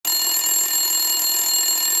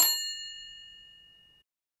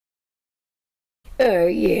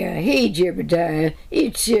Yeah, hey Jebediah,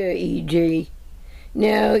 it's EJ.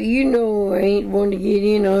 Now, you know I ain't one to get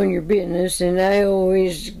in on your business, and I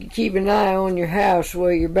always keep an eye on your house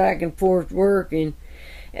while you're back and forth working.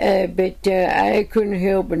 But I couldn't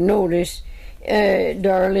help but notice,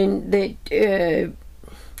 darling, that,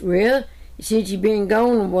 well, since you've been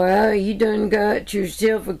gone a while, you done got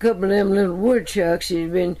yourself a couple of them little woodchucks that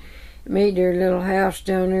have been made their little house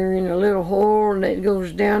down there in a little hole that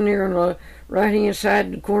goes down there on the right hand side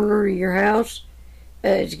of the corner of your house.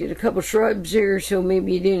 It's got a couple shrubs there, so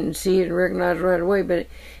maybe you didn't see it and recognize it right away. But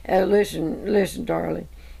listen, darling.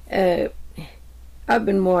 I've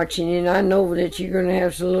been watching, and I know that you're going to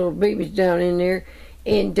have some little babies down in there.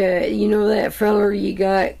 And you know that feller you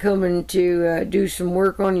got coming to do some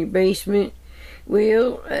work on your basement?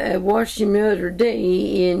 Well, I watched him the other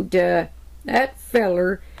day, and that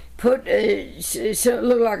feller put something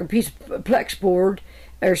looked like a piece of plex board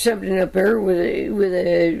or something up there with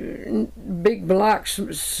a big block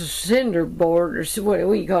cinder board, or what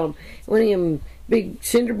do you call them? One of them big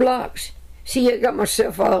cinder blocks. See, I got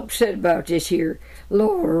myself all upset about this here.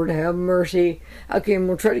 Lord have mercy. Okay, I'm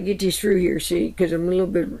gonna try to get this through here, see, because I'm a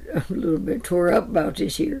little bit tore up about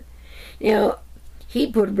this here. Now,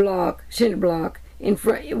 he put a cinder block in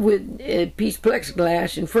front with a piece of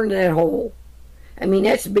plexiglass in front of that hole. I mean,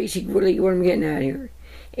 that's basically what I'm getting at here.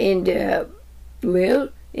 And well,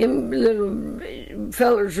 them little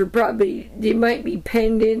fellers are they might be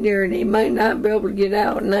penned in there, and they might not be able to get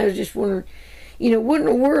out. And I was just wondering, what in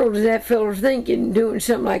the world is that feller thinking, doing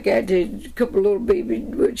something like that to a couple of little baby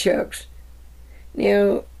woodchucks?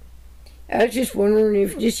 Now, I was just wondering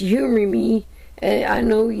if, just humoring me, I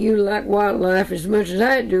know you like wildlife as much as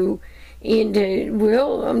I do, and,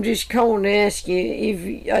 well, I'm just calling to ask you if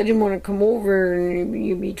I didn't want to come over and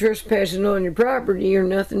you'd be trespassing on your property or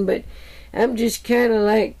nothing, but I'm just kind of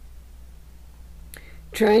like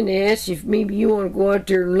trying to ask if maybe you want to go out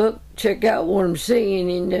there and check out what I'm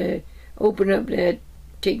saying, and open up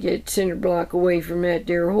take that cinder block away from that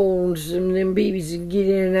there hole, and some of them babies can get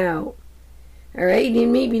in and out. Alright,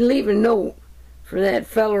 and maybe leave a note for that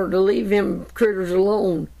feller to leave them critters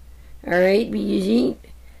alone. Alright, because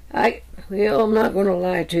I'm not going to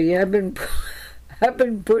lie to you. I've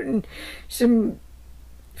been putting some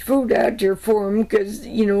food out there for them, because,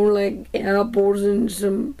 like apples and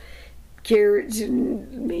some carrots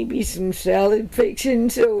and maybe some salad fixing,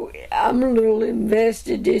 so I'm a little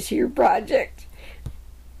invested this here project.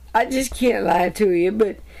 I just can't lie to you,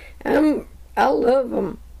 but I love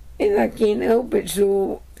them, and I can't help it.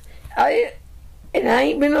 So I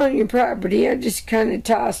ain't been on your property. I just kind of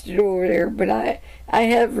tossed it over there, but I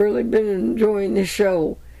have really been enjoying the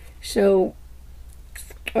show. So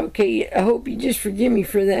okay, I hope you just forgive me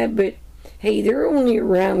for that, but hey, they're only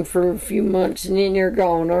around for a few months and then they're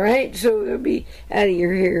gone, alright? So they'll be out of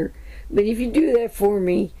your hair. But if you do that for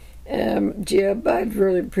me, Jeb, I'd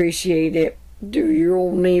really appreciate it. Do your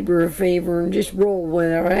old neighbor a favor and just roll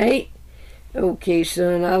with it, alright? Okay,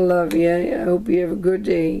 son, I love you. I hope you have a good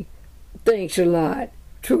day. Thanks a lot.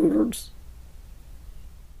 Toodles.